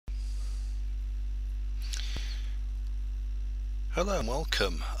Hello and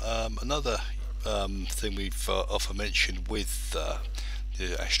welcome. Another thing we've often mentioned with the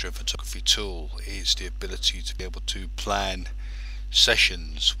astrophotography tool is the ability to be able to plan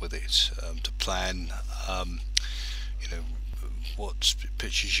sessions with it, to plan you know what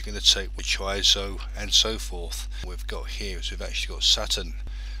pictures you're going to take, which ISO and so forth. What we've got here is we've actually got Saturn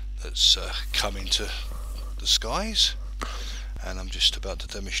that's come into the skies, and I'm just about to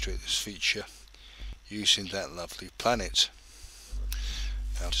demonstrate this feature using that lovely planet.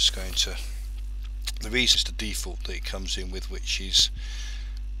 I'm just going to, the reason is the default that it comes in with, which is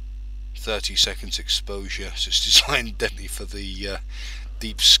 30 seconds exposure, so it's designed definitely for the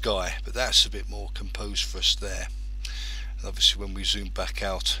deep sky, but that's a bit more composed for us there. And obviously when we zoom back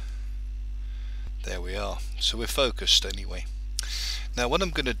out, there we are, so we're focused anyway. Now what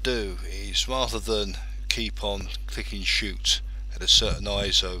I'm going to do is, rather than keep on clicking shoot at a certain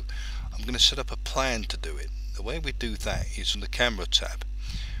ISO, I'm going to set up a plan to do it. The way we do that is on the camera tab,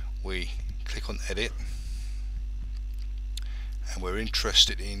 we click on edit, and we're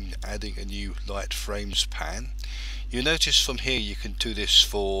interested in adding a new light frames pan. You'll notice from here you can do this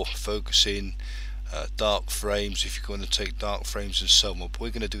for focusing dark frames, if you're going to take dark frames and so on, but we're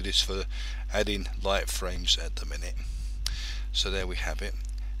going to do this for adding light frames at the minute. So there we have it.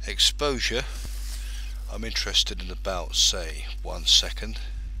 Exposure, I'm interested in about, say, 1 second,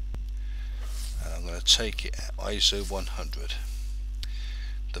 and I'm going to take it at ISO 100.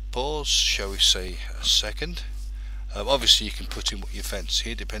 The pause, shall we say, a second. Obviously you can put in what you fancy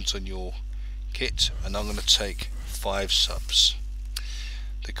here, depends on your kit, and I'm going to take 5 subs.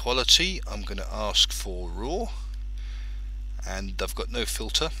 The quality, I'm going to ask for raw, and I've got no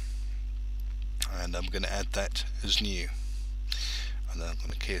filter, and I'm going to add that as new, and then I'm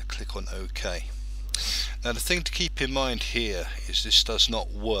going to click on OK. Now the thing to keep in mind here is this does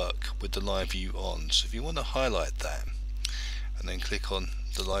not work with the live view on, so if you want to highlight that and then click on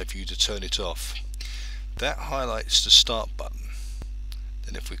the live view to turn it off, that highlights the start button.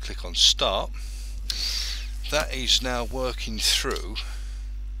 Then if we click on start, that is now working through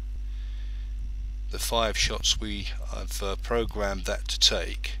the 5 shots we have programmed that to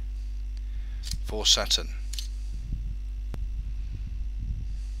take for Saturn,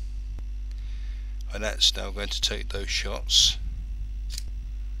 and that's now going to take those shots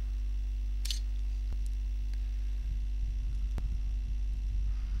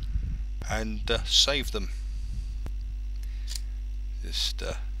and save them. Just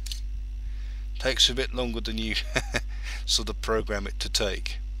takes a bit longer than you sort of program it to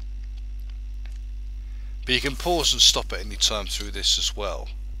take, but you can pause and stop at any time through this as well,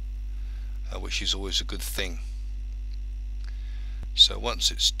 which is always a good thing. So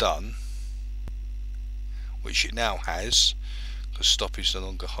once it's done, which it now has because stop is no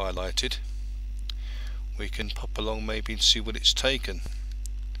longer highlighted, we can pop along maybe and see what it's taken.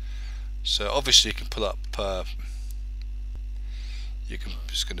 So obviously you can pull up,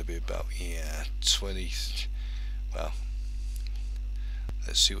 it's going to be about 20, well,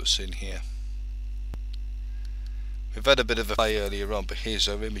 let's see what's in here. We've had a bit of a play earlier on, but here's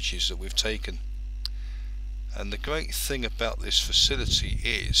our images that we've taken. And the great thing about this facility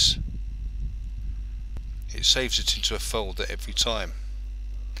is it saves it into a folder every time.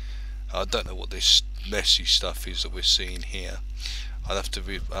 I don't know what this messy stuff is that we're seeing here. I'll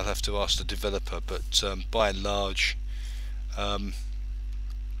have to ask the developer, but by and large, when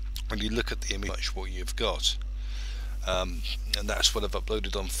you look at the image, much what you've got, and that's what I've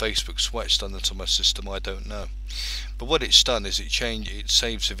uploaded on Facebook. So why it's done that on my system, I don't know. But what it's done is it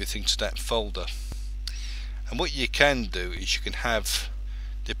saves everything to that folder. And what you can do is you can have,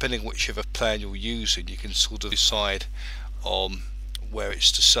 depending on whichever plan you're using, you can sort of decide on where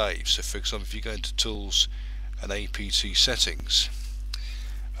it's to save. So for example, if you go into tools and APT settings,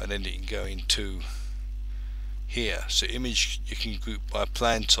 and then you can go into here, so image you can group by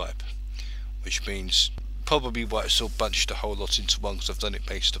plan type, which means probably why it's all bunched a whole lot into one, because I've done it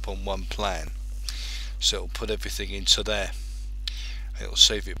based upon one plan. So it'll put everything into there, and it'll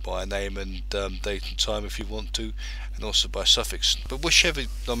save it by name and date and time if you want to, and also by suffix, but whichever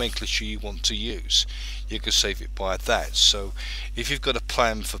nomenclature you want to use, you can save it by that. So if you've got a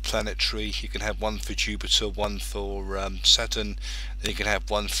plan for planetary, you can have one for Jupiter, one for Saturn, then you can have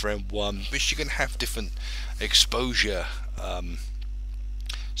one for M1, which you can have different exposure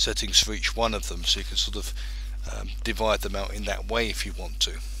settings for each one of them, so you can sort of divide them out in that way if you want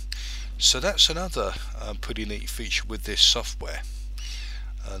to. So that's another pretty neat feature with this software.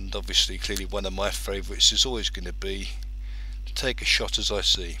 And obviously clearly one of my favourites is always going to be to take a shot as I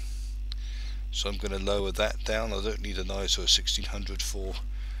see. So I'm going to lower that down. I don't need an ISO 1600 for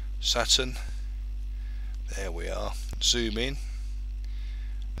Saturn. There we are. Zoom in.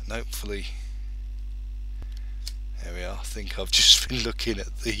 and hopefully, there we are. I think I've just been looking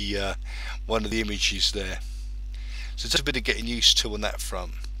at the one of the images there. So it's a bit of getting used to on that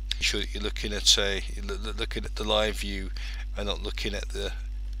front. Make sure that you're looking at the live view and not looking at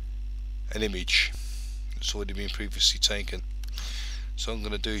an image that's already been previously taken. So what I'm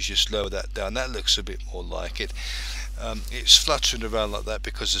going to do is just lower that down. That looks a bit more like it. It's fluttering around like that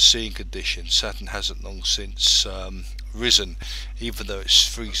because of seeing conditions. Saturn hasn't long since risen, even though it's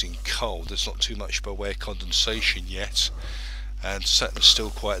freezing cold. There's not too much by way of condensation yet, and Saturn's still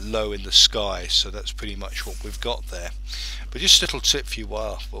quite low in the sky, so that's pretty much what we've got there. But just a little tip for you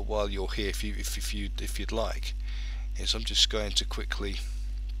while you're here, if you'd like, is I'm just going to quickly,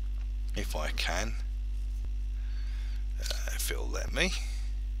 if I can, if it'll let me.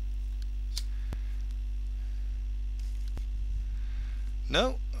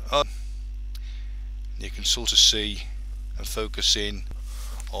 No, you can sort of see and focus in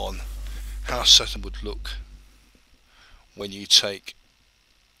on how Saturn would look when you take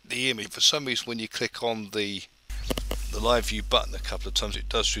the image. For some reason, when you click on the live view button a couple of times, it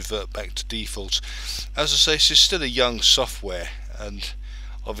does revert back to default. As I say, this is still a young software, and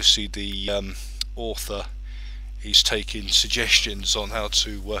obviously the author is taking suggestions on how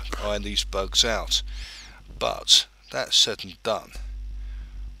to iron these bugs out. But that said and done,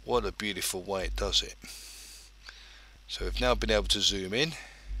 what a beautiful way it does it. So we've now been able to zoom in,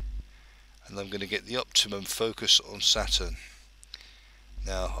 and I'm going to get the optimum focus on Saturn.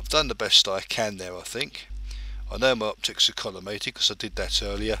 Now I've done the best I can there, I think. I know my optics are collimated because I did that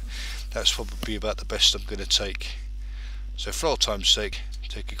earlier. That's probably about the best I'm going to take. So for old time's sake,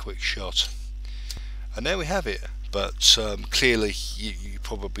 take a quick shot. And there we have it. But clearly you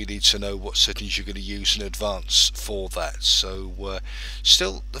probably need to know what settings you're going to use in advance for that. So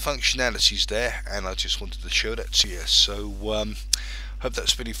still the functionality's there, and I just wanted to show that to you. So hope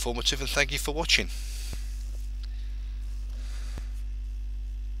that's been informative, and thank you for watching.